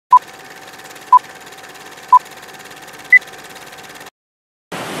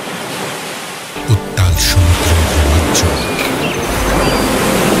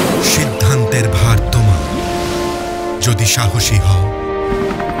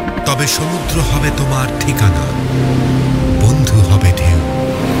তবে সমুদ্র হবে তোমার ঠিকানা, বন্ধু হবে ঢেউ।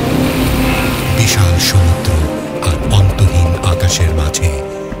 বিশাল সমুদ্র আর অন্তহীন আকাশের মাঝে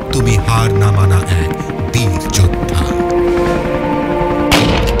তুমি হার না মানা এক বীর যোদ্ধা।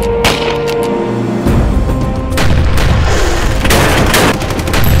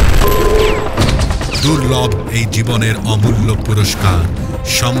 দুর্লভ এই জীবনের অমূল্য পুরস্কার,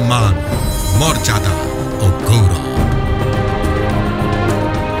 সম্মান, মর্যাদা ও গৌরব।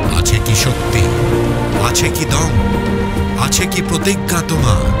 আছে কি শক্তি, আছে কি দম, আছে কি প্রতিজ্ঞা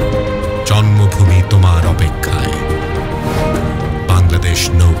তোমার? জন্মভূমি তোমার অপেক্ষায়। বাংলাদেশ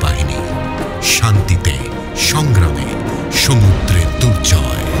নৌবাহিনী, শান্তিতে, সংগ্রামে, সমুদ্রে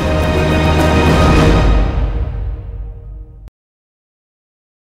দুর্জয়।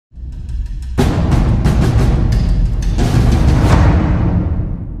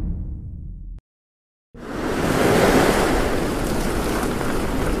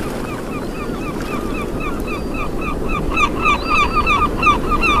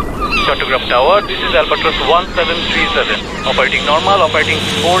 Chattogram Tower, this is Albatross 1737, operating normal, operating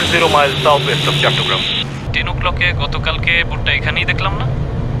 40 miles southwest of Chattogram. 10 o'clock-এ গতকালকে বোটটা এখানেই দেখলাম না?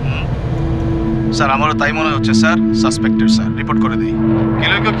 স্যার আমারও তাই মনে হচ্ছে স্যার। সাসপেক্টেড স্যার, রিপোর্ট করে দিই।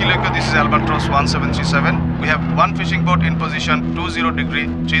 কিলোইকো, this is Albatross 1737. We have one fishing boat in position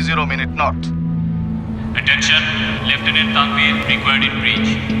 20°30' north. Attention, Lieutenant Tanvir required in breach.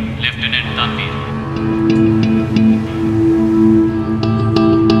 Lieutenant Tanvir.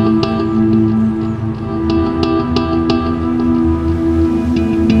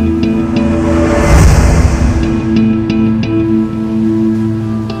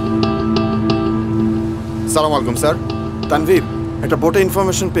 আসসালামু আলাইকুম স্যার। তানভীর, একটা বোটে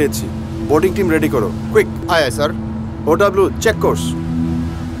ইনফরমেশন পেয়েছি, বোর্ডিং টিম রেডি করো, কুইক। আয় sir. OW check course.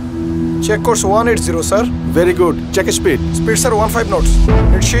 Check course 180 sir. Very good. Check speed. Speed sir 15 knots.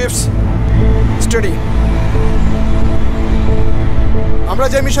 It shifts steady. আমরা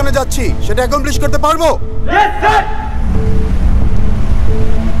যে মিশনে যাচ্ছি সেটা অ্যাকমপ্লিশ করতে পারবো? Yes sir.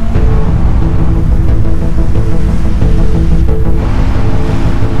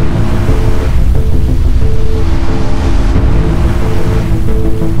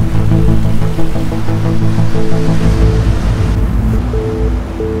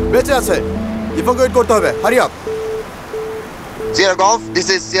 বেঁচে আছে, ইভাকুয়েট করতে হবে, hurry up. Sierra Golf, this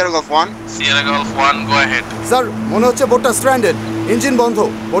is Sierra Golf 1. Sierra Golf 1, go ahead. Sir, মনে হচ্ছে বোটটা স্ট্র্যান্ডেড, ইঞ্জিন বন্ধ,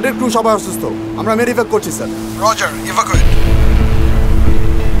 বোটের ক্রু সবাই অসুস্থ। আমরা মেডিফ্যাক করছি স্যার। Roger, evacuate.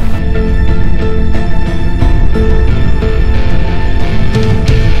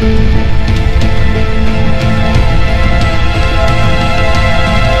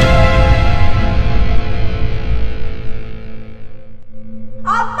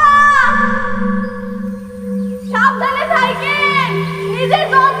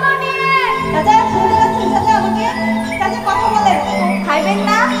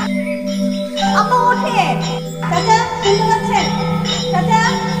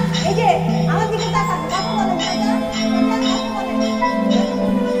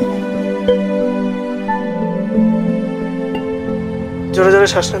 জোরে জোরে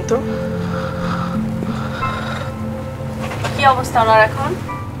শ্বাস নেন তো। কি অবস্থা ওনার এখন?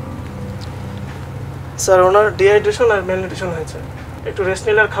 স্যার ওনার ডিহাইড্রেশন আর ম্যালনিউট্রিশন হয়েছে, একটু রেস্ট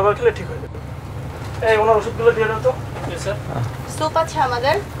নিলে আর খাবার খেলে ঠিক হয়ে যাবে। এই ওনার ওষুধগুলো দিয়ে দাও তো। স্যার স্যুপ আছে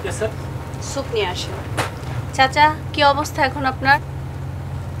আমাদের? স্যার স্যুপ নিয়ে আসেন। চাচা, কি অবস্থা এখন আপনার?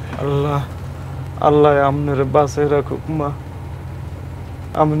 আল্লাহ আল্লাহ আপনার বাঁচাই রাখুক মা,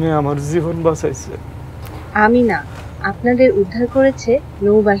 আপনি আমার জীবন বাঁচাইছে। আমি না, আপনাদের উদ্ধার করেছে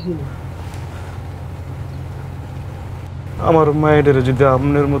নৌবাহিনী। আমার মায়েদের যদি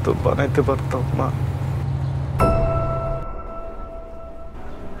আপনার মতো বানাইতে পারতাম মা।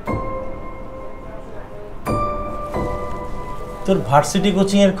 তোর ভার্সিটি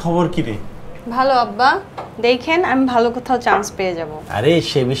কোচিং এর খবর কি রে? ভালো আব্বা, দেখেন আমি ভালো কোথাও চান্স পেয়ে যাব। আরে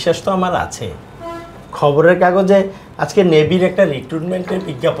সে বিশ্বাস তো আমার আছে। খবরের কাগজে আজকে নেভির একটা রিক্রুটমেন্টের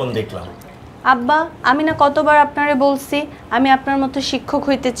বিজ্ঞাপন দেখলাম। আব্বা, আমি না কতবার আপনারে বলছি আমি আপনার মতো শিক্ষক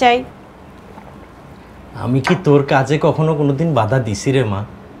হইতে চাই। আমি কি তোর কাজে কখনো কোনোদিন বাধা দিছি রে মা?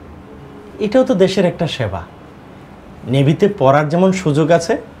 এটাও তো দেশের একটা সেবা। নেভিতে পড়ার যেমন সুযোগ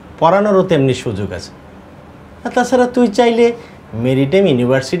আছে, পড়ানোরও তেমনি সুযোগ আছে। আর তাছাড়া তুই চাইলে মেরিটাইম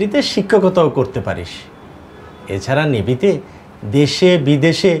ইউনিভার্সিটিতে শিক্ষকতাও করতে পারিস। এছাড়া নেভিতে দেশে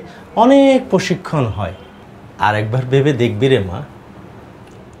বিদেশে অনেক প্রশিক্ষণ হয়। আর একবার ভেবে দেখবি রে মা।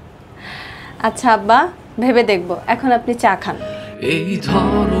 আচ্ছা আব্বা, ভেবে দেখব। এখন আপনি চা খান। এই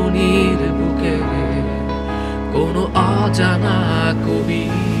ধরনের বুকে কোনো অজানা কবি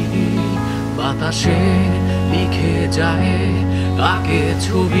বাতাসে লিখে যায় আঁকে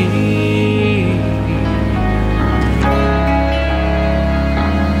ছবি।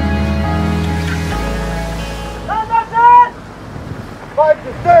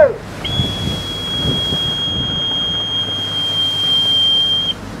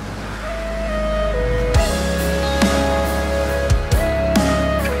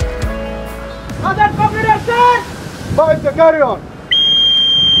 Carry on.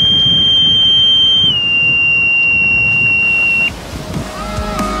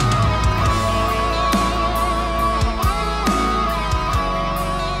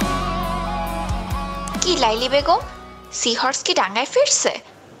 কি লাইলি বেগম, সিহর্স কি ডাঙ্গায় ফিরছে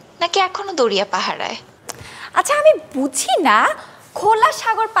নাকি এখনো দরিয়া পাহারায়? আচ্ছা আমি বুঝি না, খোলা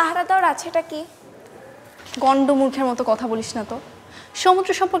সাগর পাহারা দেওয়ার আছে এটা কি? গন্ডমূর্খের মতো কথা বলিস না তো।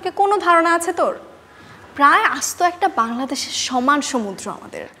 সমুদ্র সম্পর্কে কোনো ধারণা আছে তোর? প্রায় আস্ত একটা বাংলাদেশের সমান সমুদ্র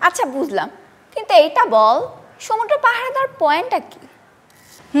আমাদের। আচ্ছা বুঝলাম, কিন্তু এইটা বল, সমুদ্র পাহারা দেওয়ার পয়েন্টটা কি?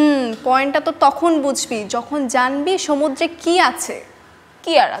 পয়েন্টটা তো তখন বুঝবি যখন জানবি সমুদ্রে কি আছে।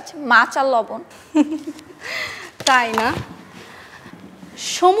 কি আর আছে, মাছ আর লবণ। তাই না?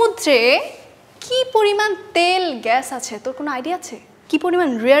 সমুদ্রে কি পরিমাণ তেল গ্যাস আছে তোর কোনো আইডিয়া আছে? কি পরিমাণ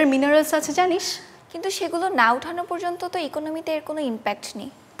রেয়ার মিনারেলস আছে জানিস? কিন্তু সেগুলো না উঠানো পর্যন্ত তো ইকোনমিতে এর কোনো ইম্প্যাক্ট নেই,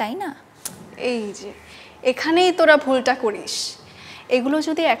 তাই না? এই যে এখানেই তোরা ভুলটা করিস। এগুলো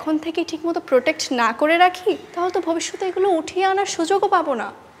যদি এখন থেকে ঠিকমতো প্রোটেক্ট না করে রাখি তাহলে তো ভবিষ্যতে এগুলো উঠিয়ে আনার সুযোগও পাবো না।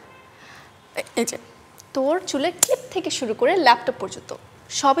 এই যে তোর চুলের ক্লিপ থেকে শুরু করে ল্যাপটপ পর্যন্ত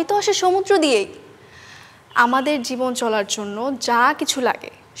সবই তো আসে সমুদ্র দিয়েই। আমাদের জীবন চলার জন্য যা কিছু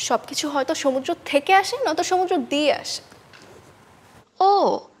লাগে সব কিছু হয়তো সমুদ্র থেকে আসে, নয়তো সমুদ্র দিয়ে আসে। ও,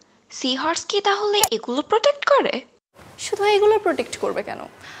 সি হর্স কি তাহলে এগুলো প্রোটেক্ট করে? শুধু এগুলো প্রোটেক্ট করবে কেন?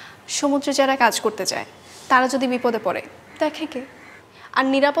 সমুদ্রে যারা কাজ করতে যায় তারা যদি বিপদে পড়ে দেখে কে? আর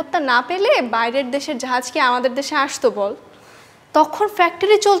নিরাপত্তা না পেলে বাইরের দেশের জাহাজ কি আমাদের দেশে আসতো বল? তখন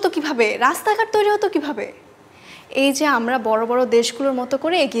ফ্যাক্টরি চলতো কিভাবে, রাস্তাঘাট তৈরি হতো কিভাবে? এই যে আমরা বড় বড় দেশগুলোর মতো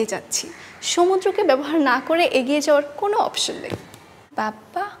করে এগিয়ে যাচ্ছি, সমুদ্রকে ব্যবহার না করে এগিয়ে যাওয়ার কোনো অপশন নেই।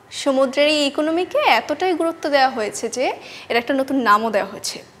 বাবা, সমুদ্রের এই ইকোনমিকে এতটাই গুরুত্ব দেওয়া হয়েছে যে এর একটা নতুন নামও দেওয়া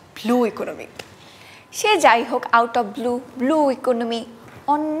হয়েছে, ব্লু ইকোনমি। সে যাই হোক, out of blue, blue economy.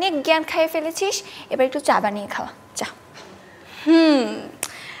 অনেক জ্ঞান খাইয়ে ফেলেছিস, এবার একটু চা বানিয়ে খাওয়া চা।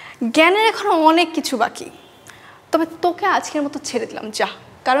 জ্ঞানের এখনো অনেক কিছু বাকি, তবে তোকে আজকের মতো ছেড়ে দিলাম যা,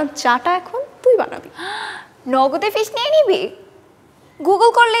 কারণ চাটা এখন তুই বানাবি। নগদে ফিস নিয়ে নিবি? গুগল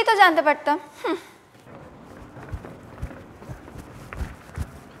করলেই তো জানতে পারতাম।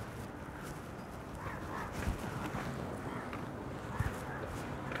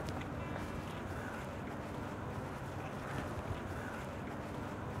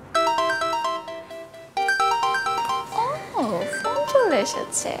 ফোন চলে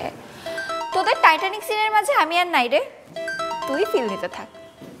এসেছে। তোদের টাইটানিক সিনের মাঝে আমি আর নাই রে, তুই ফিল নিতে থাক।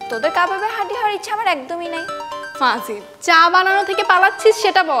 তোদের কাবাবে হাঁটি হওয়ার ইচ্ছা আমার একদমই নাই। ফাজিল, চা বানানো থেকে পালাচ্ছিস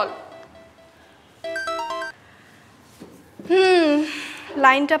সেটা বল।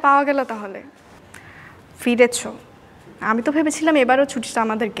 লাইনটা পাওয়া গেল তাহলে। ফিরেছ? আমি তো ভেবেছিলাম এবারও ছুটিটা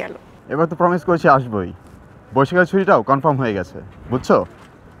আমাদের গেল। এবার তো প্রমিস করেছি আসবই। বৈশাখের ছুটিটাও কনফার্ম হয়ে গেছে, বুঝছো?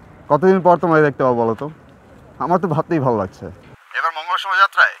 কতদিন পর তোমায় দেখতে পাবো বলো তো? আমার তো ভাবতেই ভালো লাগছে। এবার মঙ্গল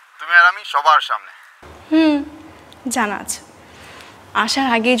শোভাযাত্রায় তুমি আর আমি সবার সামনে। জানা আছে, আসার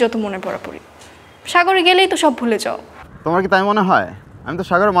আগেই যত মনে পড়ি, সাগরে গেলেই তো সব ভুলে যাও। তোমার কি তাই মনে হয়? আমি তো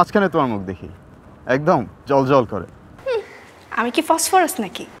সাগরের মাঝখানে তোমার মুখ দেখি, একদম জল জল করে। আমি কি ফসফরাস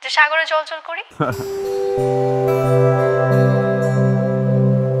নাকি যে সাগরে জল জল করি?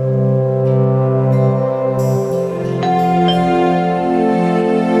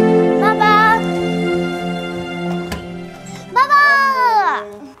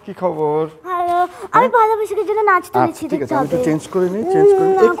 কি খবর? হ্যালো, আমি পয়লা বৈশাখের জন্য নাচ তুলেছি। ঠিক আছে, আমি একটু চেঞ্জ করে নিই, চেঞ্জ করে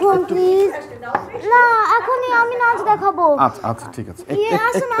নিই একটু প্লিজ। না, এখনই আমি নাচ দেখাবো। আচ্ছা আচ্ছা ঠিক আছে,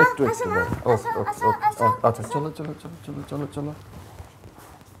 আসো না, একটু আসো না, আচ্ছা চলো চলো চলো চলো চলো চলো।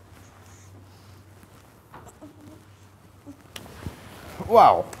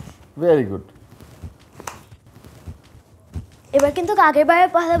 Wow, very good. এবার কিন্তু আগের বারের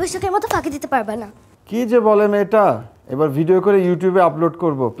পয়লা বৈশাখের মতো ফাঁকি দিতে পারবে না। কি যে বলে মেয়েটা, এবার ভিডিও করে ইউটিউবে আপলোড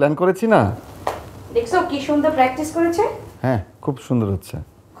করব, প্ল্যান করেছি না? দেখছো কি সুন্দর প্র্যাকটিস করেছে? হ্যাঁ, খুব সুন্দর হচ্ছে।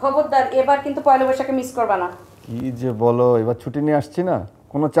 খবরদার, এবার কিন্তু পয়লা বৈশাখে মিস করবা না। কি যে বলো, এবার ছুটি নিয়ে আসছি না,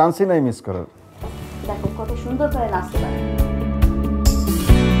 কোনো চান্সই নাই মিস করার। দেখো কত সুন্দর করে নাচতে পারে।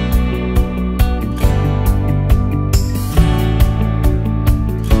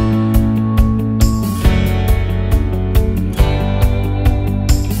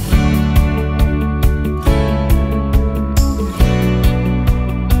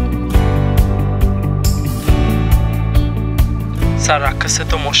 স্যার আকাশে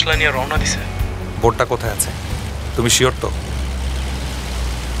তো মশলা নিয়ে রওনা দিছে। বোর্ডটা কোথায় আছে তুমি শিওর তো?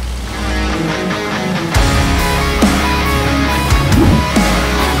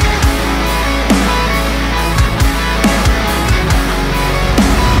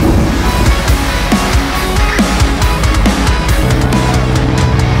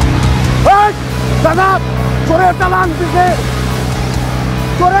 জনাব জোরে চালান দিছে,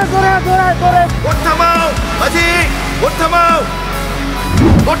 জোরে জোরে জোরে জোরে। বোট থামাও মাঝি, বোট থামাও,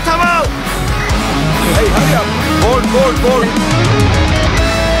 বোট থামাও। এই hurry up, boat boat boat.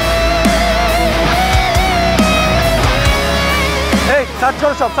 এই স্টার্ট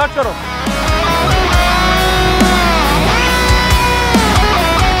করো, সব স্টার্ট করো।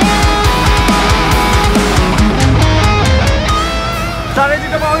 স্যার এই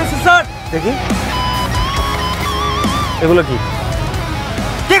দুটো পাওয়া গেছে স্যার। দেখি এগুলো কি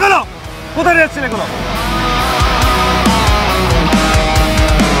কি গুলো, কোথায় যাচ্ছেন এগুলো?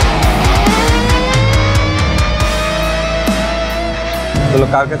 এগুলো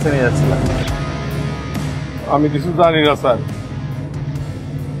কার কাছে নিয়ে যাচ্ছিলাম? আমি কিছু জানি না স্যার।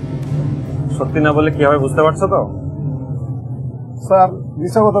 সত্যি না বলে কি হবে বুঝতে পারছো তো? স্যার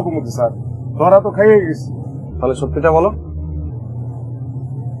মিথ্যা কথা কমুছি স্যার, ধরা তো খাইয়ে গেছি। তাহলে সত্যিটা বলো।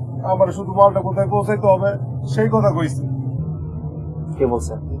 আমার শুধু মালটা কোথায় পৌঁছাইতে হবে সেই কথা কইছি। কে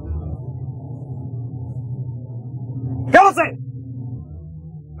বলছে? কে বলছে?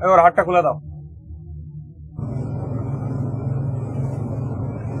 এবার হাতটা খুলে দাও।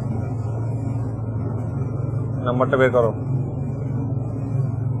 নাম্বারটা বের করো।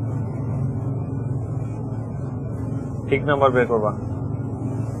 ঠিক নাম্বার বের করবা।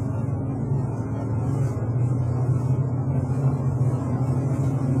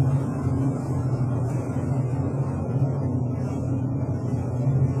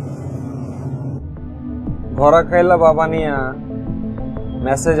 ধরা খাইলা বাবা নিয়া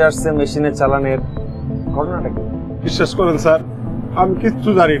মেসেজ আসছে মেশিনে চালানের ঘটনাটা কি? বিশ্বাস করেন স্যার আমি কিচ্ছু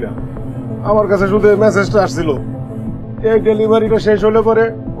জানি না, আমার কাছে শুধু এই মেসেজটা আসছিল। এই ডেলিভারিটা শেষ হলে পরে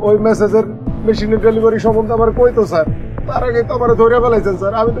ওই মেসেজের মেশিনের ডেলিভারি সম্বন্ধে আমার কইতো স্যার, তার আগে তো আমার ধরে ফেলাইছেন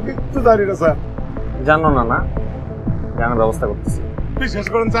স্যার, আমি তো কিচ্ছু জানি না স্যার। জানো না? না জানার ব্যবস্থা করতেছি। বিশ্বাস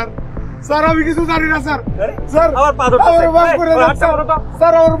করেন স্যার, স্যার আমি কিছু জানি না স্যার। স্যার আমার পা ধরতে আমার মাফ করে দেন স্যার,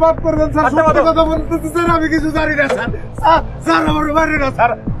 স্যার আমার মাফ করে দেন স্যার, সত্যি কথা বলতেছি স্যার, আমি কিছু জানি না স্যার। স্যার স্যার আমার মারি না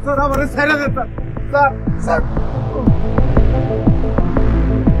স্যার, স্যার আমার ছেড়ে দেন sir. Sir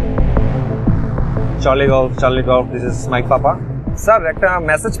Charlie golf, this is my papa. Sir একটা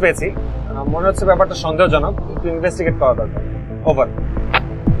মেসেজ পেয়েছি, মনে হচ্ছে ব্যাপারটা সন্দেহজনক, একটু ইনভেস্টিগেট করা দরকার। ওভার।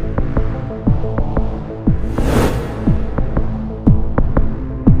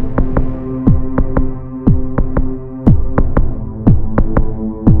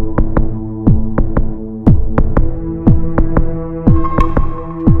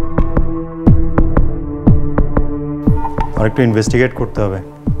 আরেকটু ইনভেস্টিগেট করতে হবে।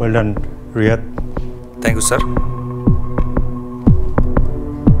 Well done Riyad. Thank you sir.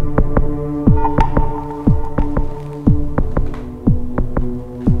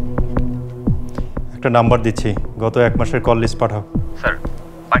 একটা নাম্বার দিচ্ছি, গত 1 মাসের কল লিস্ট পাঠাও। স্যার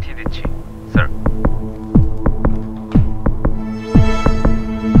পাঠিয়ে দিচ্ছি স্যার।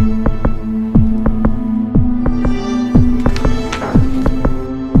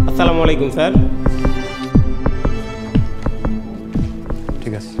 আসসালামু আলাইকুম স্যার।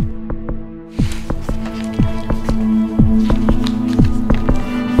 ঠিক আছে।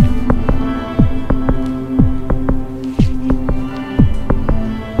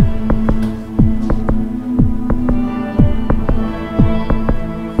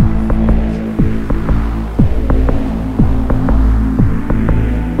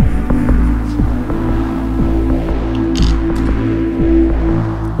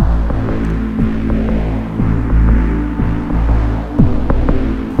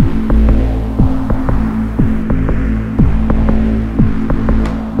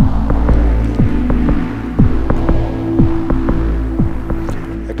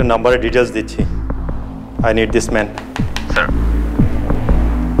 নাম্বারে ডিটেলস দিচ্ছি। I need this man. Sir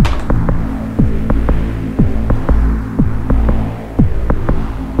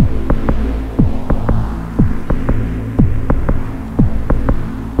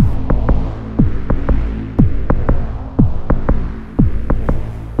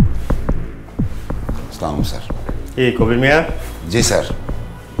আসসালামু স্যার। এই কবির মিয়া? জি স্যার।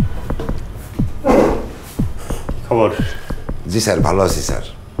 খবর? জি স্যার ভালো আছি স্যার।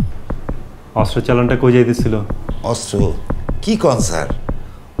 অস্ত্র চালানটা কই যাইতেছিল? অস্ত্র কি কোন স্যার?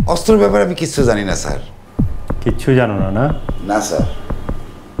 অস্ত্রের ব্যাপারে আমি কিচ্ছু জানি না স্যার। কিচ্ছু জানো না? না না স্যার।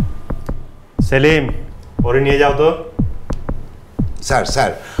 সেলিম ওরে নিয়ে যাও তো। স্যার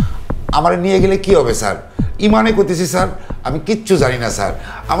স্যার আমার নিয়ে গেলে কি হবে স্যার? ইমানে করতেছি স্যার, আমি কিচ্ছু জানি না স্যার।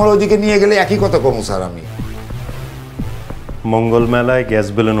 আমার ওইদিকে নিয়ে গেলে একই কথা কমু স্যার। আমি মঙ্গল মেলায় গ্যাস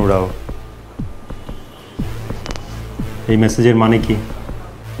বেলুন উড়াও, এই মেসেজের মানে কি?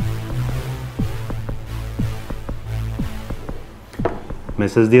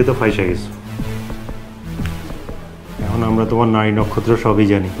 মেসেজ দিয়ে তো ফাইসা গেছো। এখন আমরা তোমার নারী নক্ষত্র সবই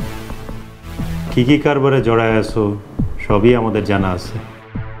জানি, কি কি কারবারে জড়ায় আছো সবই আমাদের জানা আছে।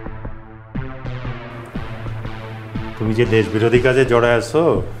 তুমি যে দেশ বিরোধী কাজে জড়ায় আছো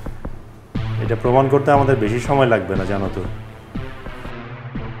এটা প্রমাণ করতে আমাদের বেশি সময় লাগবে না, জানো তো।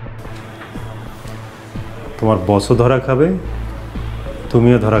 তোমার বসও ধরা খাবে,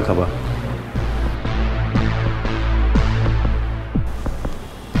 তুমিও ধরা খাবা।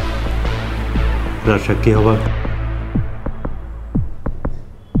 সাক্ষী হবা।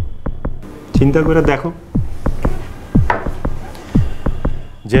 চিন্তা করে দেখো,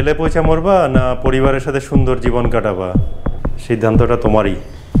 জেলে পয়সা মরবা না পরিবারের সাথে সুন্দর জীবন কাটাবা, সিদ্ধান্তটা তোমারই।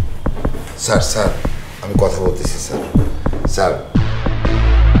 স্যার স্যার আমি কথা বলতেছি স্যার। স্যার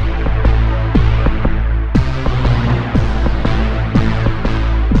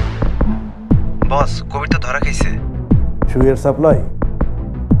বস, কবির তো ধরা খাইছে। সুইয়ের সাপ্লাই?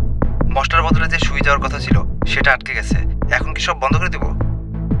 মশলার বদলে যে সুই যাওয়ার কথা ছিল সেটা আটকে গেছে। এখন কি সব বন্ধ করে দেব?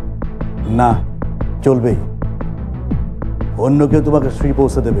 না, চলবেই। অন্য কেউ তোমাকে সুই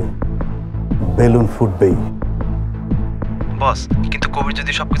পৌঁছে দেবে, বেলুন ফুটবেই। বস, কিন্তু কবির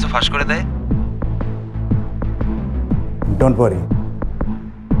যদি সবকিছু ফাঁস করে দেয়? ডোন্ট ওয়ারি,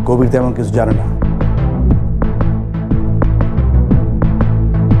 কবির তেমন কিছু জানে না।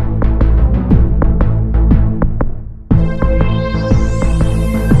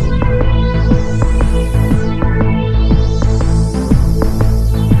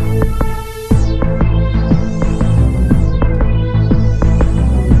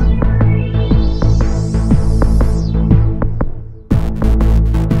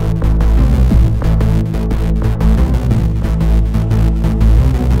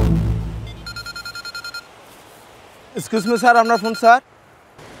 এক্সকিউজ মি স্যার, আপনার ফোন স্যার।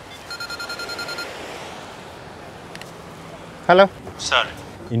 হ্যালো স্যার,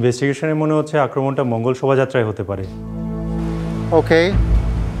 ইনভেস্টিগেশনে মনে হচ্ছে আক্রমণটা মঙ্গল শোভাযাত্রায় হতে পারে। ওকে,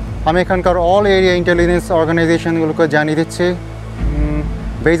 আমি এখানকার অল এরিয়া ইন্টেলিজেন্স অর্গানাইজেশনগুলোকে জানিয়ে দিচ্ছি,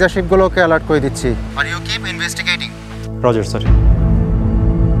 বেজারশিপগুলোকে অ্যালার্ট করে দিচ্ছি। Are you keep investigating. Roger sir.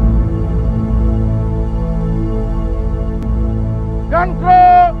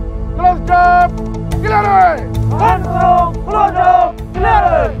 Control, close up, clear it. Control, close up, clear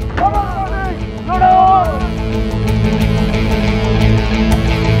it. Come on, load on.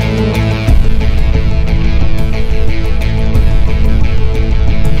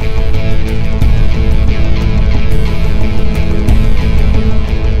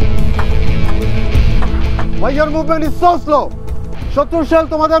 Why your movement is so slow? শত্রুর শেল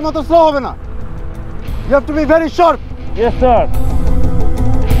তোমাদের মতো slow হবে না। You have to be very sharp. Yes, sir.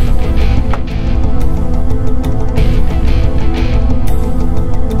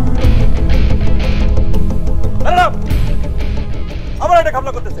 আবার এটা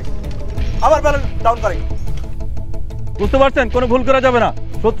হামলা করতেছে, আবার ব্যালেন্স ডাউন করে। বুঝতে পারছেন, কোনো ভুল করা যাবে না।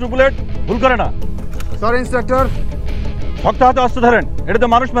 শত্রু বুলেট ভুল করে না। Sorry instructor. শক্ত হাতে অস্ত্র ধরেন, এটাতে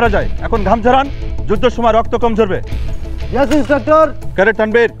মানুষ মারা যায়। এখন ঘাম ঝরান, যুদ্ধের সময় রক্ত কম ঝরবে। Yes instructor. Cadet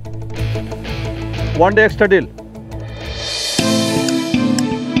Tanvir, 1 day extra deal.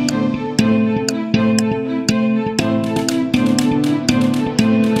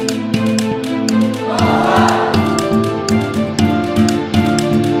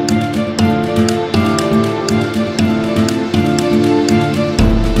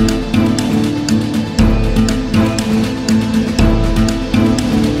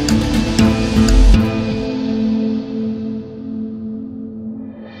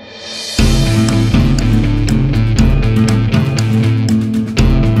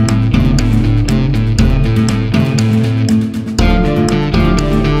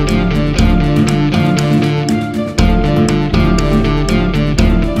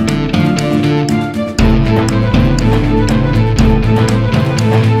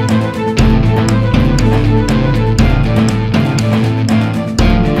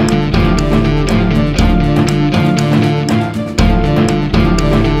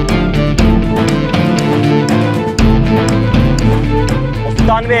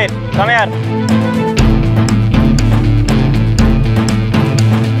 Tanvir, come here.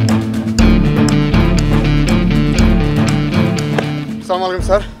 Assalamu alaikum,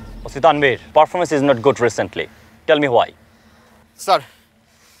 sir. Tanvir, performance is not good recently. Tell me why. Sir,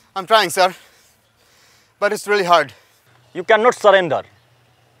 I'm trying, sir. But it's really hard. You cannot surrender.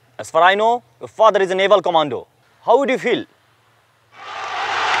 As far I know, your father is a naval commando. How would you feel?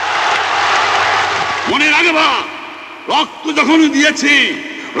 মনে রাখবা, রক্ত যখন দিয়েছি,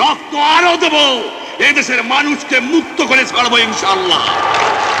 রক্ত আরো দেব। এই দেশের মানুষকে মুক্ত করে ছাড়বো ইনশাআল্লাহ।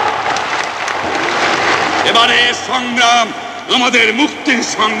 এবারে সংগ্রাম আমাদের মুক্তির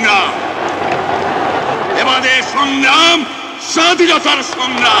সংগ্রাম, এবারে সংগ্রাম স্বাধীনতার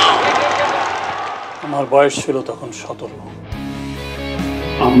সংগ্রাম। আমার বয়স ছিল তখন 17।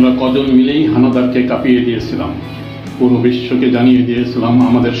 আমরা কজন মিলেই হানাদারকে কাঁপিয়ে দিয়েছিলাম, পুরো বিশ্বকে জানিয়ে দিয়েছিলাম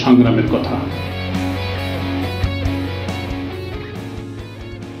আমাদের সংগ্রামের কথা।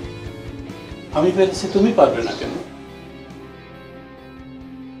 আমি পেরেছি, তুমি পারবে না কেন?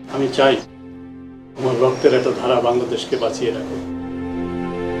 আমি চাই আমার রক্তের একটা ধারা বাংলাদেশকে বাঁচিয়ে রাখো।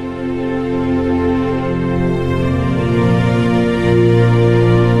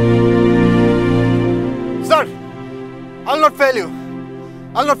 Sir, I'll not fail you.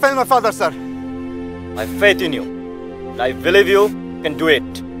 I'll not fail my father, sir. I have faith in you. I believe you can do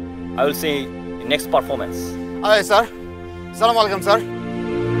it. I will see the next performance. Aye, sir. Assalamu alaikum, sir.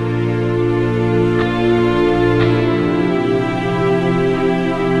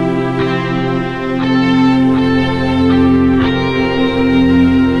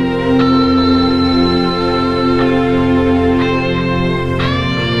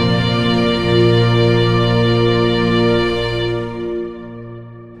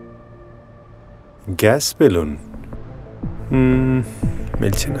 Gas balloon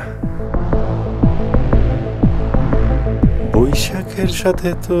মিলছে না। বৈশাখের সাথে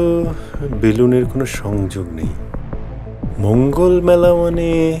তো বেলুনের কোনো সংযোগ নেই। মঙ্গল মেলা মানে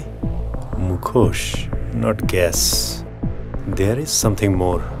মুখোশ, not gas. There is something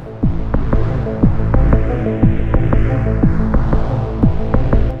more.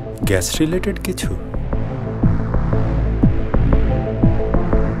 Gas related কিছু?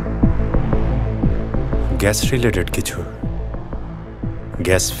 গ্যাস রিলেটেড কিছু?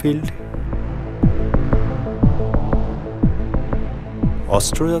 Gas field?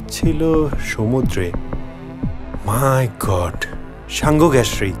 অস্ত্র যাচ্ছিল সমুদ্রে। মাই গড, সাঙ্গো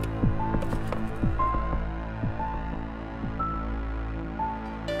গ্যাস রিগ।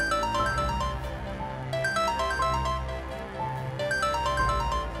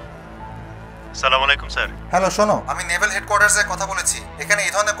 আসসালামু আলাইকুম স্যার। হ্যালো, শোনো, আমি নেভাল হেডকোয়ার্টার্সে কথা বলেছি। এখানে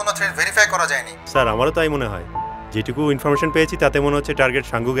এই ধরনের কোনো থ্রেট ভেরিফাই করা যায়নি। স্যার, আমারও তাই মনে হয়। যেটুকু ইনফরমেশন পেয়েছি তাতে মনে হচ্ছে target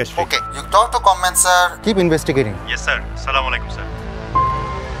Sangu gas rig. Okay, you talk to comment sir. Keep investigating. Yes sir. আসসালামু আলাইকুম স্যার।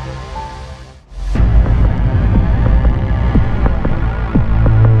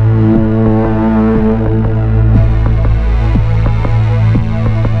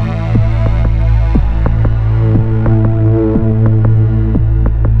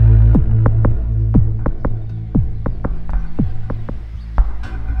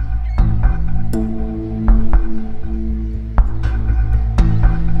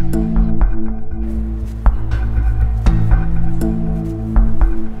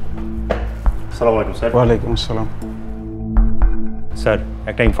 ওয়ালাইকুম আসসালাম। স্যার,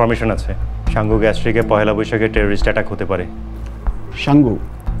 একটা ইনফরমেশন আছে। সাঙ্গু গ্যাস রিগে পহেলা বৈশাখে টেররিস্ট অ্যাটাক হতে পারে। Sangu?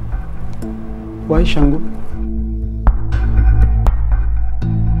 Y Sangu?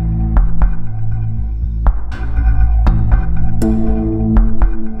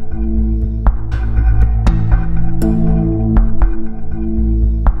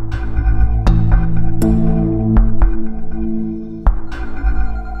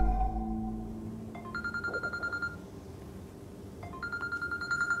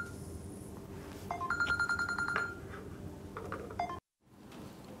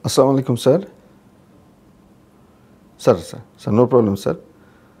 Assalamu alaikum, sir. Sir, no problem, sir.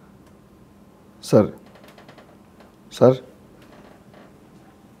 Sir,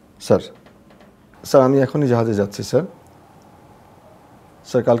 আমি এখনই জাহাজে যাচ্ছি, স্যার।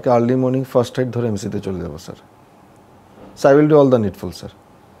 স্যার, কালকে আর্লি মর্নিং ফার্স্ট রাইড ধরে এমসিতে চলে যাব, sir. I will do all the needful, sir.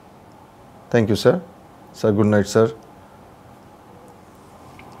 Thank you, sir. Sir, good night, sir.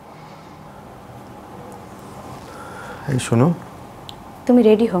 এই শোনো, তুমি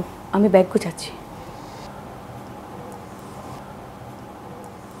রেডি হও, আমি ব্যাগ গুছাচ্ছি।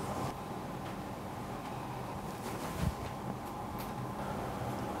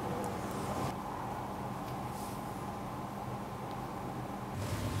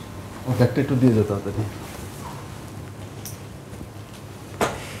 ব্যাগটা একটু দিয়ে যেতে তাড়াতাড়ি।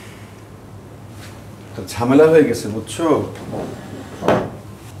 ঝামেলা হয়ে গেছে, বুঝছো?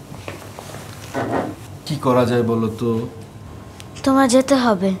 কি করা যায় বলো তো? তোমার যেতে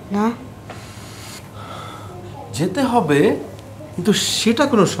হবে না? যেতে হবে, কিন্তু সেটা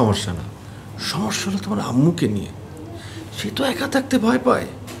কোনো সমস্যা না। সমস্যা হলো তোমার আম্মুকে নিয়ে। সে তো একা থাকতে ভয় পায়।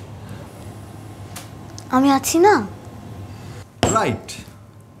 আমি আছি না। রাইট,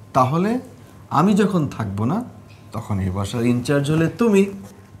 তাহলে আমি যখন থাকবো না তখন এই বাসার ইনচার্জ হলে তুমি।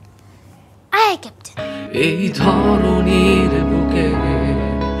 আয় ক্যাপ্টেন। এই ধরনের বুকে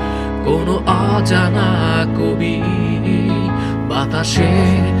কোনো অজানা কবি বাতাসে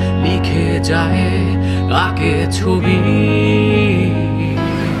লিখে যায় আগে ছবি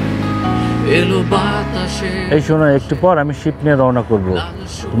এলো বাতাসে। এই শোনো, একটু পর আমি শিপ নিয়ে রওনা করব।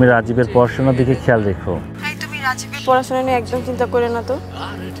 তুমি রাজীবের পড়াশোনার দিকে খেয়াল রেখো। তুমি রাজীবের পড়াশোনা নিয়ে একদম চিন্তা করে না তো।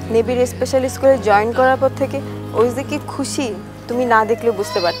 নেভির স্পেশাল স্কুলে জয়েন করার পর থেকে ওই যে কি খুশি, তুমি না দেখলে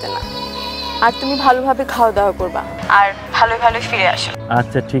বুঝতে পারতে না। আর তুমি ভালোভাবে খাওয়া দাওয়া করবা আর ভালো ভালো ফিরে আসো।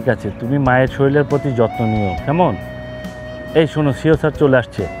 আচ্ছা ঠিক আছে, তুমি মায়ের শরীরের প্রতি যত্ন নিও, কেমন? এই শোনো, সিও স্যার চলে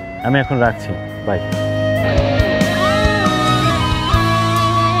আসছে, আমি এখন রাখছি, by.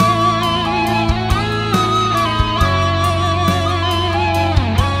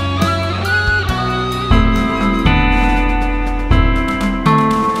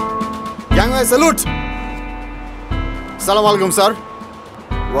 Salute! Assalamu alaikum, sir.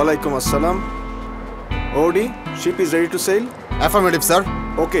 Walaikum assalam. OD, ship is ready to sail? Affirmative, sir.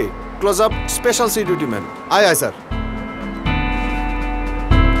 Okay, close up, special sea duty man. Aye, aye, sir.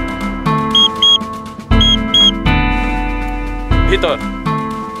 ভিতর।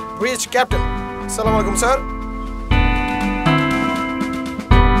 Bridge captain. Assalamu alaikum, sir.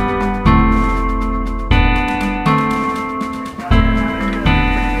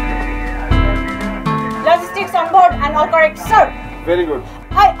 Logistics on board and all correct, sir. Very good.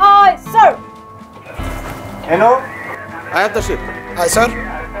 Aye, aye, sir. Hello? I have the ship. Aye, sir.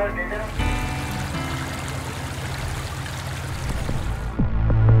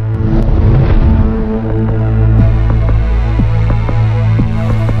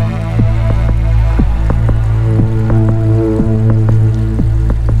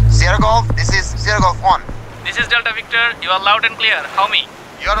 Sierra Golf, this is Sierra Golf 1. This is Delta Victor. You are loud and clear. How me?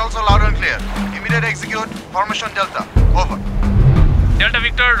 You are also loud and clear. Immediate execute. Formation Delta. Over. Delta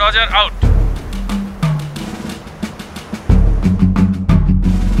Victor, Roger, out.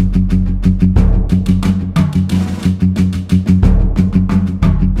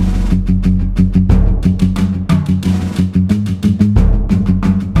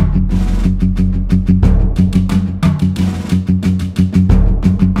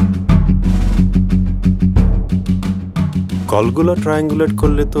 কলগুলো ট্রায়াঙ্গুলেট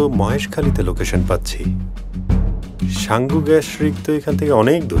করলে তো মহেশখালীতে location পাচ্ছি। Sangu gas rig তো এখান থেকে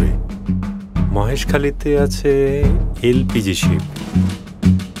অনেক দূরে। মহেশখালীতে আছে এলপিজি শিপ।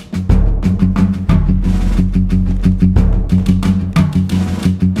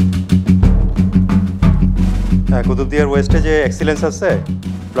 হ্যাঁ, কুতুবদিয়ার ওয়েস্টে যে এক্সিলেন্স আছে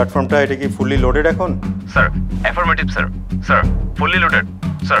প্ল্যাটফর্মটা, এটা কি ফুললি লোডেড এখন? Sir, affirmative sir. Sir, fully loaded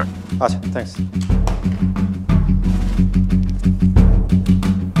sir. আচ্ছা, thanks.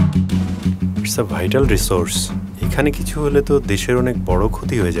 It's a vital resource. এখানে কিছু হলে তো দেশের অনেক বড়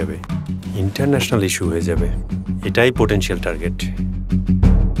ক্ষতি হয়ে যাবে, ইন্টারন্যাশনাল ইস্যু হয়ে যাবে। এটাই পোটেনশিয়াল টার্গেট।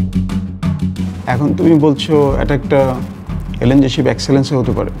 এখন তুমি বলছো এটা একটা এলএনজি শিপ এক্সেলেন্সে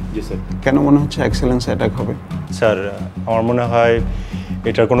হতে পারে। জি স্যার। কেন মনে হচ্ছে এক্সেলেন্স অ্যাটাক হবে? স্যার, আমার মনে হয়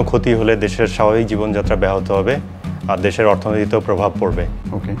এটার কোনো ক্ষতি হলে দেশের স্বাভাবিক জীবনযাত্রা ব্যাহত হবে আর দেশের অর্থনীতিতেও প্রভাব পড়বে।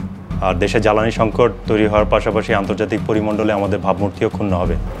 ওকে। আর দেশে জ্বালানি সংকট তৈরি হওয়ার পাশাপাশি আন্তর্জাতিক পরিমণ্ডলে আমাদের ভাবমূর্তিও ক্ষুণ্ণ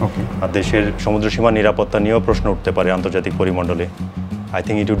হবে। ওকে। আর দেশের সমুদ্রসীমার নিরাপত্তা নিয়েও প্রশ্ন উঠতে পারে আন্তর্জাতিক পরিমণ্ডলে। I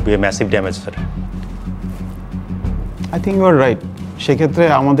think it would B a massive damage sir. I think you R right. সেক্ষেত্রে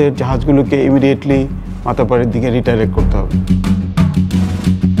আমাদের জাহাজগুলোকে ইমিডিয়েটলি মাতাপাড়ের দিকে রিডাইরেক্ট করতে হবে।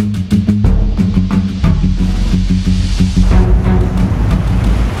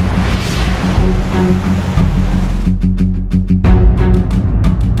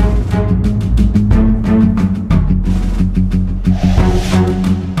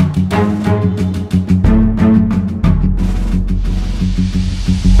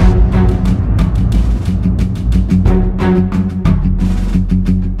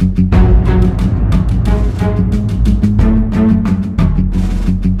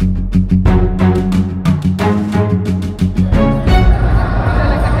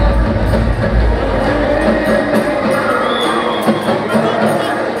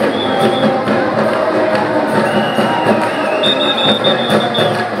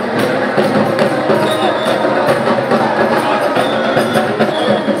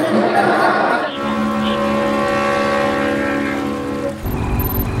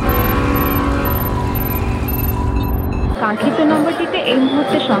 কাঙ্ক্ষিত নম্বরটিতে এই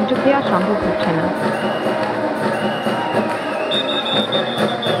মুহূর্তে সংযোগ দেওয়া সম্ভব হচ্ছে না।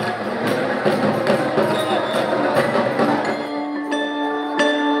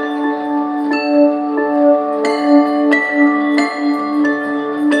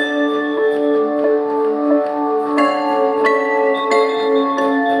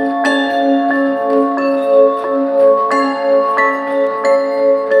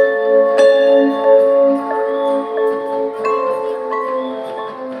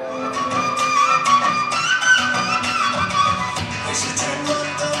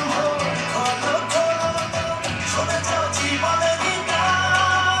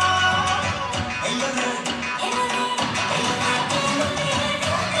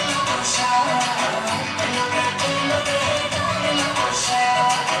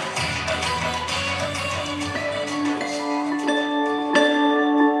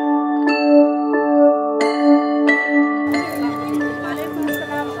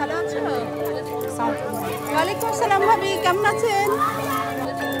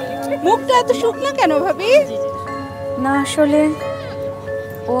 মুখটা এত শুকনো কেন ভাবি? না আসলে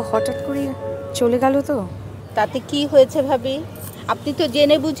ও হঠাৎ করে চলে গেল তো। তাতে কি হয়েছে ভাবি? আপনি তো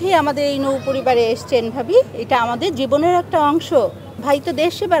জেনে বুঝেই আমাদের এই নৌ পরিবারে এসেছেন ভাবি। এটা আমাদের জীবনের একটা অংশ। ভাই তো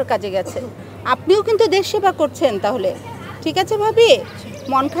দেশ সেবার কাজে গেছে, আপনিও কিন্তু দেশ সেবা করছেন। তাহলে ঠিক আছে ভাবি,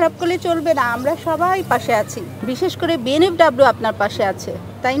 মন খারাপ করলে চলবে না, আমরা সবাই পাশে আছি। বিশেষ করে বিএনএফডব্লিউ আপনার পাশে আছে,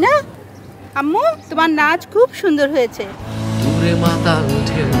 তাই না? আম্মু, তোমার নাচ খুব সুন্দর হয়েছে। দূরে মাতাল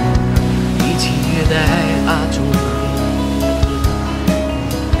ঢেউ পিছিয়ে দেয় আঁচল,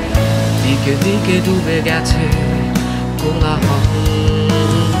 দিকে দিকে ডুবে গেছে কোলাহল।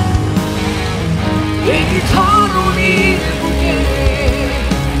 এই ধরনের বুকে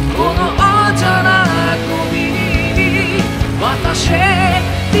কোনো অজানা কবি বাতাসে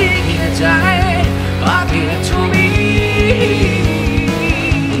দিকে যায় আগের ছবি।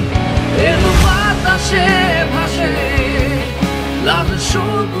 এলো বাতাসে ভাসে লাল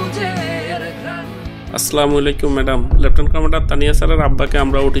সবুজের গ্রাম। আসসালামু আলাইকুম ম্যাডাম। লেফটেন্যান্ট কমান্ডার তানিয়া স্যারের আব্বাকে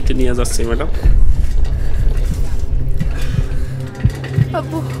আমরা ওটিতে নিয়ে যাচ্ছি ম্যাডাম।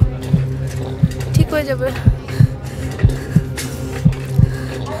 আব্বু ঠিক হয়ে যাবে।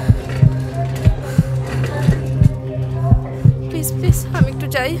 প্লিজ প্লিজ আমি একটু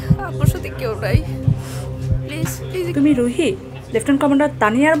যাই, আব্বুর সাথে কেউ নাই। Please please. তুমি রুহি, লেফটেন্যান্ট কমান্ডার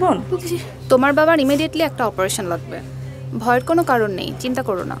তানিয়ার বোন? তোমার বাবার ইমিডিয়েটলি একটা অপারেশন লাগবে। ভয়ের কোনো কারণ নেই, চিন্তা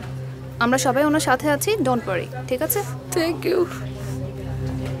করো না, আমরা সবাই ওনার সাথে আছি, ডোন্ট ওয়ারি, ঠিক আছে? Thank you.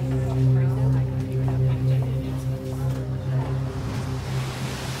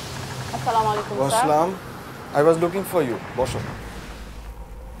 আসসালামু আলাইকুম স্যার। আসসালাম। I was looking for you. বসো।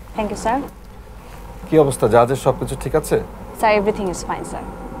 Thank you sir. কি অবস্থা? জাহাজের সব কিছু ঠিক আছে? Sir everything is fine sir.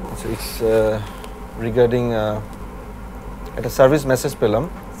 আচ্ছা, ইটস রিগার্ডিং একটা সার্ভিস মেসেজ পেলাম।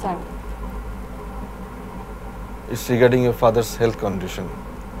 Sir it's regarding your father's health condition.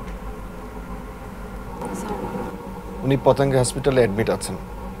 উনি পতঙ্গে হসপিটালে অ্যাডমিট আছেন।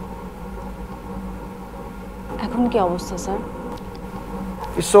 এখন কি অবস্থা স্যার?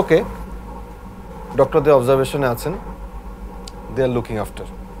 ইটস ওকে, ডক্টরদের অবজারভেশনে আছেন, দে are looking after.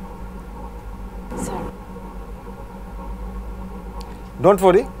 Sir don't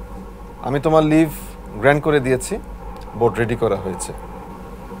worry, আমি তোমার লিভ গ্র্যান্ট করে দিয়েছি, বোর্ড রেডি করা হয়েছে।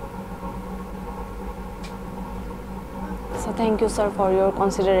 Sir thank you sir for your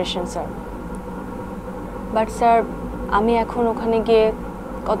consideration sir. But sir আমি এখন ওখানে গিয়ে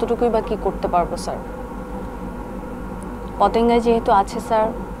কতটুকুই বা কী করতে পারবো স্যার? পতেঙ্গায় যেহেতু আছে sir,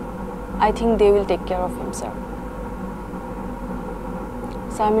 I think they will take care of him sir.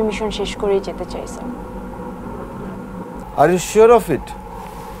 Sir আমি মিশন শেষ করেই যেতে চাই sir. Are you sure of it?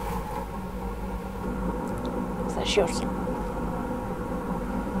 Sir sure sir.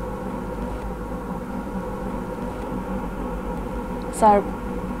 Sir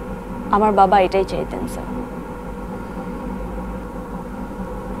আমার বাবা এটাই চাইতেন sir.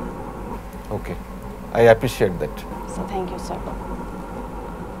 Okay, I appreciate that. Sir thank you sir.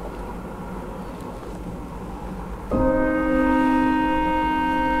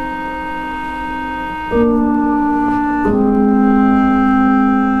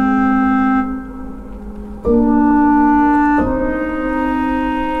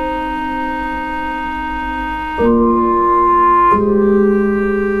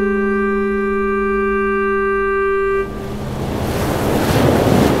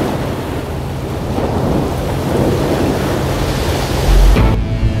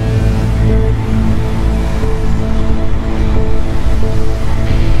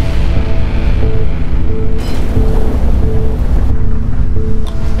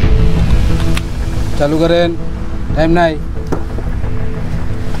 চালু করেন, টাইম নাই।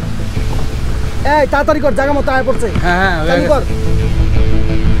 এই তাড়াতাড়ি কর, জায়গা মতো আয় পড়ছে। হ্যাঁ হ্যাঁ চালু কর।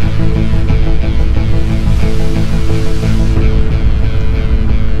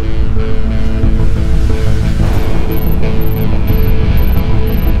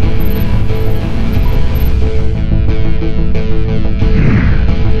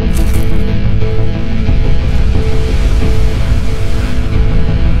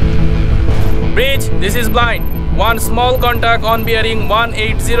 Bridge, this is blind. One small contact on bearing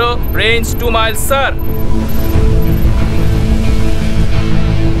 180, range 2 miles, sir.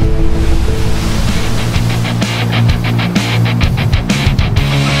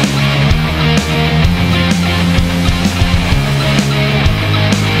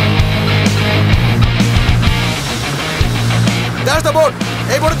 There's the boat.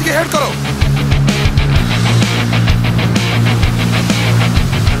 এই বোটের দিকে হেড করো।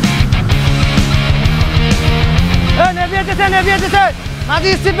 নেভিয়ে যেতে মাঝি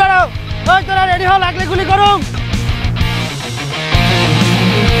স্পিড বাড়াও। ওই তোরা রেডি হও, লাগলে গুলি করুম।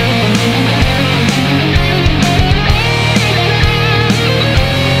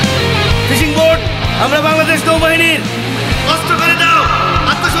 আমরা বাংলাদেশ নৌবাহিনীর। অস্ত্র করে দাও,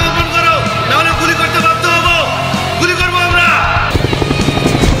 আত্মসমর্পণ করো, নাহলে গুলি করতে বাধ্য হব। গুলি করবো আমরা।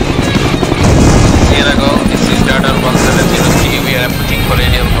 Sierra Golf, this is Radar 1703. We are approaching for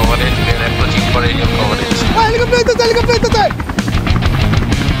aerial coverage. We are approaching for aerial coverage.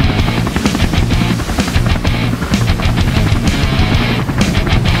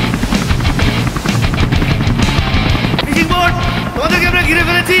 Fishing boat, তোমাদেরকে আমরা ঘিরে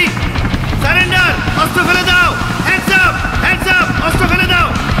ফেলেছি। সারেন্ডার, অস্ত্র ফেলে দাও। হ্যান্ডস আপ, হ্যান্ডস আপ, অস্ত্র ফেলে দাও।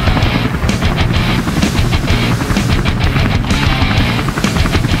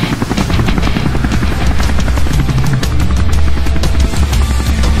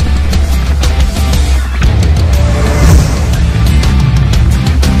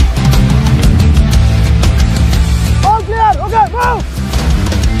 All clear. Okay, move.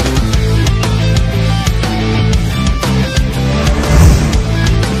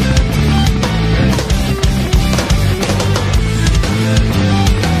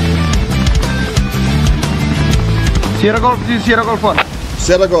 Sierra Golf, this is Sierra Golf 1.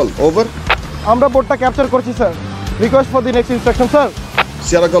 Sierra Golf, over. আমরা বোটটা ক্যাপচার করছি sir. Request for the next instruction sir.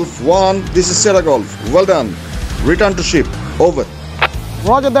 Sierra Golf 1, this is Sierra Golf. Well done. Return to ship. Over.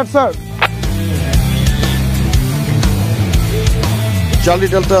 Roger that sir.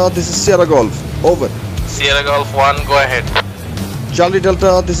 Charlie Delta, this is Sierra Golf. Over. Sierra Golf 1, go ahead. Charlie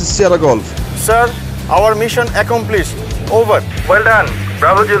Delta, this is Sierra Golf. Sir, our mission accomplished. Over. Well done.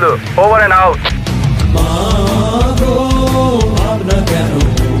 Bravo Zulu. Over and out.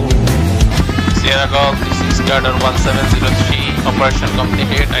 Sierra Golf, this is Radar 1703. Operation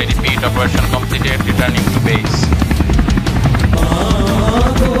completed. I repeat, operation completed. Returning to base.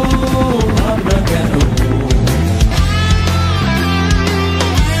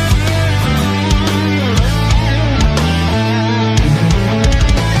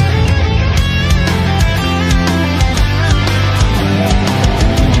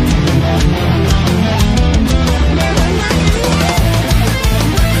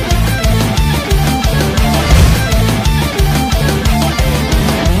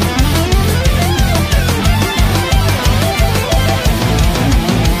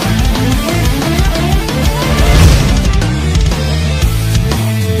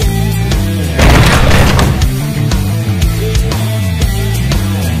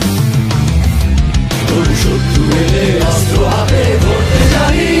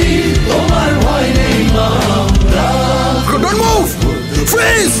 Don't move!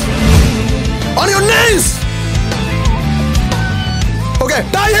 Freeze! On your knees! Okay,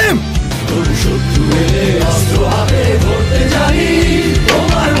 tie him!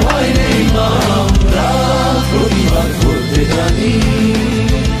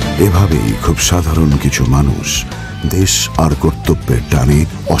 এভাবেই খুব সাধারণ কিছু মানুষ দেশ আর কর্তব্যের টানে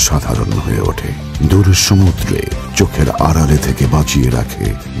অসাধারণ হয়ে ওঠে। দূর সমুদ্রে চোখের আড়ালে থেকে বাঁচিয়ে রাখে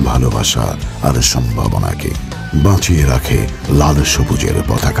ভালোবাসা আর সম্ভাবনাকে, বাঁচিয়ে রাখে লাল সবুজের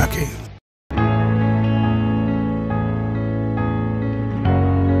পতাকাকে।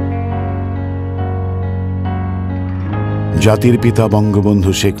 জাতির পিতা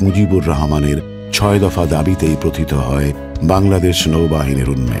বঙ্গবন্ধু শেখ মুজিবুর রহমানের ৬ দফা দাবিতেই প্রথিত হয় বাংলাদেশ নৌবাহিনীর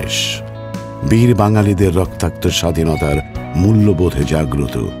উন্মেষ। বীর বাঙালিদের রক্তাক্ত স্বাধীনতার মূল্যবোধে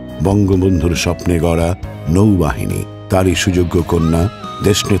জাগ্রত বঙ্গবন্ধুর স্বপ্নে গড়া নৌবাহিনী তারই সুযোগ্য কন্যা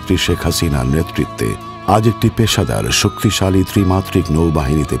দেশনেত্রী শেখ হাসিনার নেতৃত্বে আজ একটি পেশাদার শক্তিশালী ত্রিমাত্রিক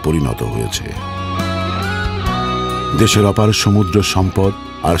নৌবাহিনীতে পরিণত হয়েছে। দেশের অপার সমুদ্র সম্পদ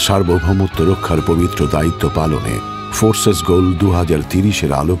আর সার্বভৌমত্ব রক্ষার পবিত্র দায়িত্ব পালনে ফোর্সেস গোল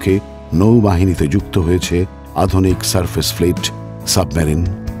 2030-এর আলোকে নৌবাহিনীতে যুক্ত হয়েছে আধুনিক surface fleet, submarine,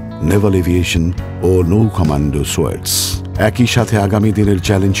 Naval aviation ও নৌ কমান্ডো সোয়ার্ডস। একই সাথে আগামী দিনের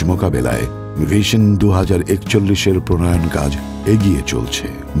চ্যালেঞ্জ মোকাবেলায় ভিশন 2041-এর প্রণয়ন কাজ এগিয়ে চলছে।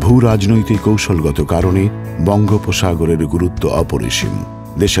 ভূ রাজনৈতিক কৌশলগত কারণে বঙ্গোপসাগরের গুরুত্ব অপরিসীম।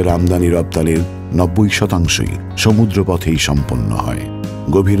 দেশের আমদানি রপ্তানির 90% সমুদ্রপথেই সম্পন্ন হয়।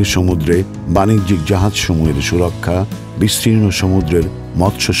 গভীর সমুদ্রে বাণিজ্যিক জাহাজসমূহের সুরক্ষা, বিস্তীর্ণ সমুদ্রের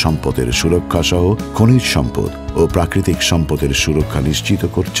মৎস্য সম্পদের সুরক্ষা সহ খনিজ সম্পদ ও প্রাকৃতিক সম্পদের সুরক্ষা নিশ্চিত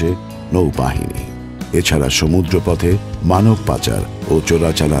করছে নৌবাহিনী। এছাড়া সমুদ্রপথে মানব পাচার ও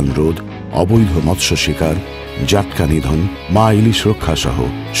চোরাচালান রোধ, অবৈধ মৎস্য শিকার, জাটকা নিধন, মা ইলিশ রক্ষা সহ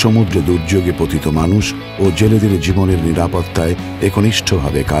সমুদ্রে দুর্যোগে পতিত মানুষ ও জেলেদের জীবনের নিরাপত্তায়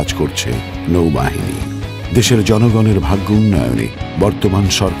একনিষ্ঠভাবে কাজ করছে নৌবাহিনী। দেশের জনগণের ভাগ্য উন্নয়নে বর্তমান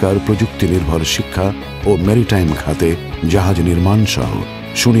সরকার প্রযুক্তি নির্ভর শিক্ষা ও মেরিটাইম খাতে জাহাজ নির্মাণ সহ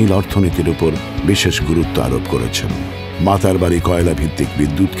সুনীল অর্থনীতির উপর বিশেষ গুরুত্ব আরোপ করেছেন। মাতারবাড়ি কয়লা ভিত্তিক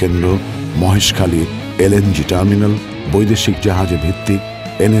বিদ্যুৎ কেন্দ্র, মহেশখালী এলএনজি টার্মিনাল, বৈদেশিক জাহাজ ভিত্তিক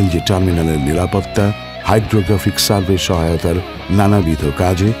এনএলজি টার্মিনালের নিরাপত্তা, হাইড্রোগ্রাফিক সার্ভে সহায়তার নানাবিধ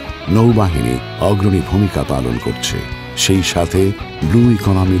কাজে নৌবাহিনী অগ্রণী ভূমিকা পালন করছে। সেই সাথে ব্লু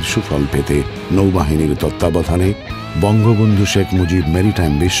ইকোনমির সুফল পেতে নৌবাহিনীর তত্ত্বাবধানে বঙ্গবন্ধু শেখ মুজিব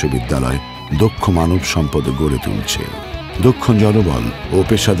মেরিটাইম বিশ্ববিদ্যালয় দক্ষ মানব সম্পদ গড়ে তুলছে। দক্ষ জনবল ও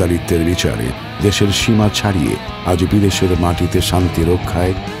পেশাদারিত্বের বিচারে দেশের সীমা ছাড়িয়ে আজ বিদেশের মাটিতে শান্তি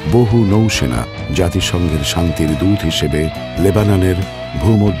রক্ষায় বহু নৌসেনা জাতিসংঘের শান্তির দূত হিসেবে লেবাননের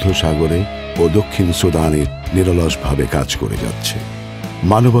ভূমধ্যসাগরে ও দক্ষিণ সুদানে নিরলসভাবে কাজ করে যাচ্ছে।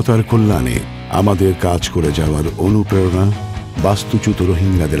 মানবতার কল্যাণে আমাদের কাজ করে যাওয়ার অনুপ্রেরণা বাস্তুচ্যুত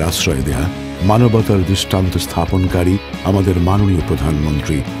রোহিঙ্গাদের আশ্রয় দেয়া মানবতার দৃষ্টান্ত স্থাপনকারী আমাদের মাননীয়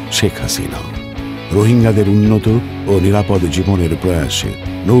প্রধানমন্ত্রী শেখ হাসিনা। রোহিঙ্গাদের উন্নত ও নিরাপদ জীবনের প্রয়াসে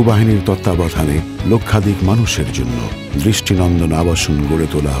নৌবাহিনীর তত্ত্বাবধানে লক্ষাধিক মানুষের জন্য দৃষ্টিনন্দন আবাসন গড়ে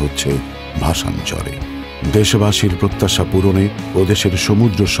তোলা হচ্ছে ভাসানচরে। দেশবাসীর প্রত্যাশা পূরণে ও দেশের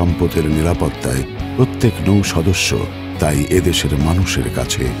সমুদ্র সম্পদের নিরাপত্তায় প্রত্যেক নৌ সদস্য তাই এদেশের মানুষের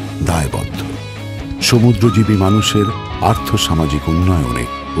কাছে দায়বদ্ধ। সমুদ্রজীবী মানুষের আর্থসামাজিক উন্নয়নে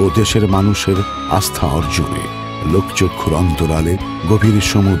ও দেশের মানুষের আস্থা অর্জনে লোকচক্ষুর অন্তরালে গভীর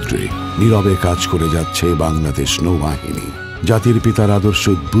সমুদ্রে নীরবে কাজ করে যাচ্ছে বাংলাদেশ নৌবাহিনী। জাতির পিতার আদর্শ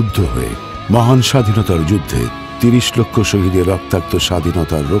উদ্বুদ্ধ হয়ে মহান স্বাধীনতার যুদ্ধে ৩০ লক্ষ শহীদের রক্তাক্ত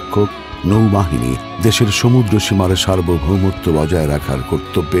স্বাধীনতার রক্ষক নৌবাহিনী দেশের সমুদ্র সীমার সার্বভৌমত্ব বজায় রাখার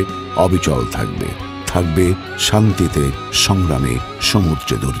কর্তব্যে অবিচল থাকবে। থাকবে শান্তিতে সংগ্রামে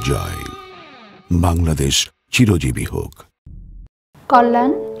সমুদ্রে দুর্জয়। বাংলাদেশ চিরজীবী হোক।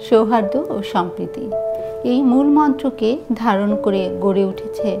 কল্যাণ, সৌহার্দ্য ও সম্প্রীতি এই মূল মন্ত্রকে ধারণ করে গড়ে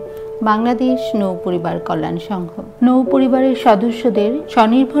উঠেছে বাংলাদেশ নৌ পরিবার কল্যাণ সংঘ। নৌ পরিবারের সদস্যদের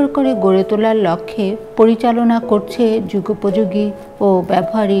স্বনির্ভর করে গড়ে তোলার লক্ষ্যে পরিচালনা করছে যুগোপযোগী ও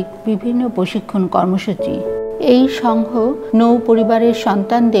ব্যবহারিক বিভিন্ন প্রশিক্ষণ কর্মসূচি। এই সংঘ নৌ পরিবারের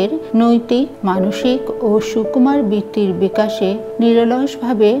সন্তানদের নৈতিক, মানসিক ও সুকুমার বৃত্তির বিকাশে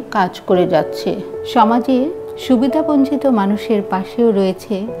নিরলসভাবে কাজ করে যাচ্ছে। সমাজে সুবিধাবঞ্চিত মানুষের পাশেও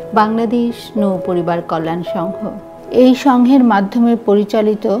রয়েছে বাংলাদেশ নৌ পরিবার কল্যাণ সংঘ। এই সংঘের মাধ্যমে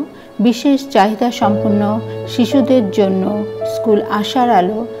পরিচালিত বিশেষ চাহিদা সম্পন্ন শিশুদের জন্য স্কুল আশার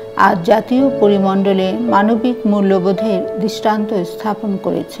আলো আজ জাতীয় পরিমণ্ডলে মানবিক মূল্যবোধের দৃষ্টান্ত স্থাপন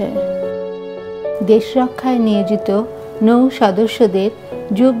করেছে। দেশ রক্ষায় নিয়োজিত নৌ সদস্যদের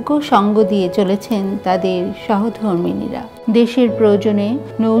যোগ্য সঙ্গ দিয়ে চলেছেন তাদের সহধর্মিণীরা। দেশের প্রয়োজনে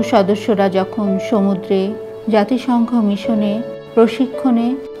নৌ সদস্যরা যখন সমুদ্রে, জাতিসংঘ মিশনে, প্রশিক্ষণে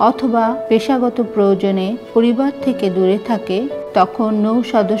অথবা পেশাগত প্রয়োজনে পরিবার থেকে দূরে থাকে, তখন নৌ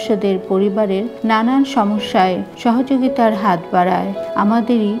সদস্যদের পরিবারের নানান সমস্যায় সহযোগিতার হাত বাড়ায়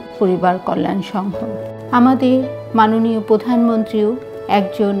আমাদেরই পরিবার কল্যাণ সংঘ। আমাদের মাননীয় প্রধানমন্ত্রীও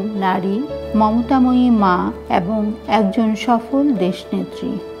একজন নারী, মমতাময়ী মা এবং একজন সফল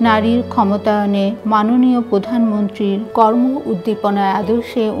দেশনেত্রী। নারীর ক্ষমতায়নে মাননীয় প্রধানমন্ত্রীর কর্ম উদ্দীপনায়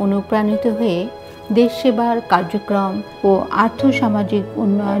আদর্শে অনুপ্রাণিত হয়ে দেশ সেবার কার্যক্রম ও আর্থসামাজিক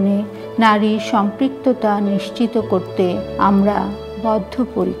উন্নয়নে নারীর সম্পৃক্ততা নিশ্চিত করতে আমরা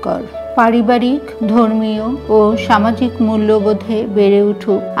বদ্ধপরিকর। পারিবারিক, ধর্মীয় ও সামাজিক মূল্যবোধে বেড়ে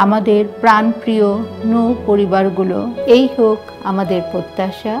উঠুক আমাদের প্রাণপ্রিয় নৌ পরিবারগুলো। এই হোক আমাদের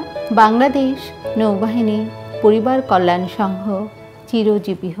প্রত্যাশা। বাংলাদেশ নৌবাহিনী পরিবার কল্যাণ সংঘ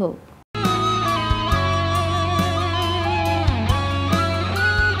চিরজীবী হোক।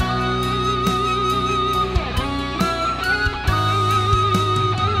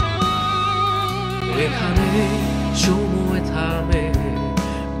 এখানে সময় থামে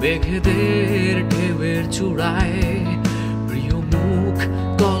মেঘেদের ঢেউয়ের চূড়ায়, প্রিয় মুখ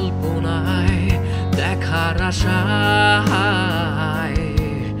কল্পনায় দেখার আশায়,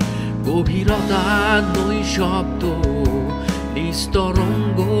 গভীরতা নৈশব্দ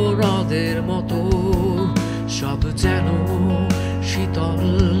নিস্তরঙ্গ হ্রদের মতো সব যেন শীতল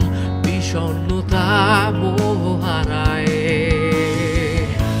বিষণ্ণতা মোহ হারায়।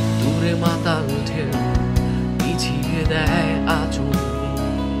 দূরে মাতাল ঢেউ পিছিয়ে দেয় আচল,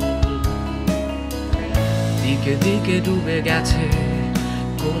 দিকে দিকে ডুবে গেছে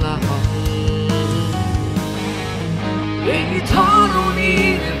কোলাহল। এই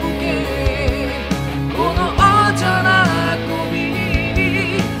ধরনীর বুকে কোনো অজানা কবি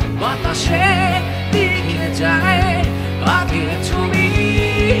বাতাসে লিখে যায় আগে ছবি।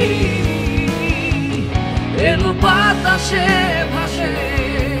 এলো বাতাসে ভাসে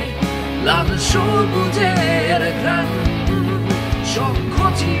লাল সবুজের ঘ্রাণ, শঙ্খ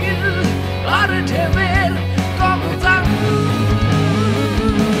চিল আর ঢেউয়ের কবতান।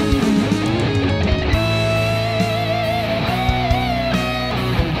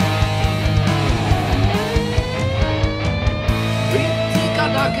 মৃত্তিকা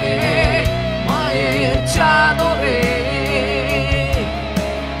ডাকে মায়ের চাদরে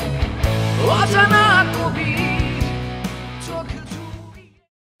অজানা কবি চোখে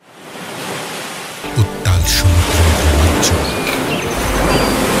উত্তাল সমুদ্র রোমাঞ্চ,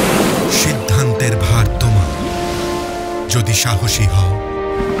 সিদ্ধান্তের ভার তোমার। যদি সাহসী হও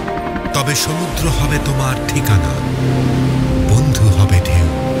তবে সমুদ্র হবে তোমার ঠিকানা, বন্ধু হবে ঢেউ।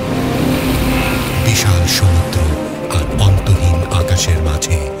 বিশাল সমুদ্র আর অন্তহীন আকাশের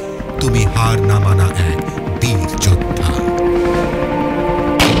মাঝে তুমি হার না মানা এক বীর যোদ্ধা।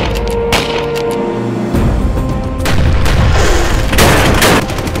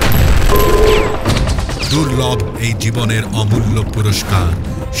 দুর্লভ এই জীবনের অমূল্য পুরস্কার,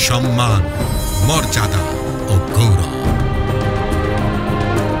 সম্মান, মর্যাদা ও গৌরব।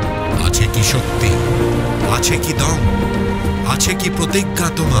 আছে কি শক্তি, আছে কি দম, আছে কি প্রতিজ্ঞা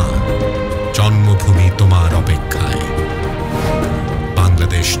তোমার? জন্মভূমি তোমার অপেক্ষায়।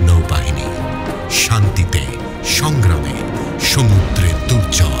 বাংলাদেশ নৌবাহিনী, শান্তিতে, সংগ্রামে, সমুদ্র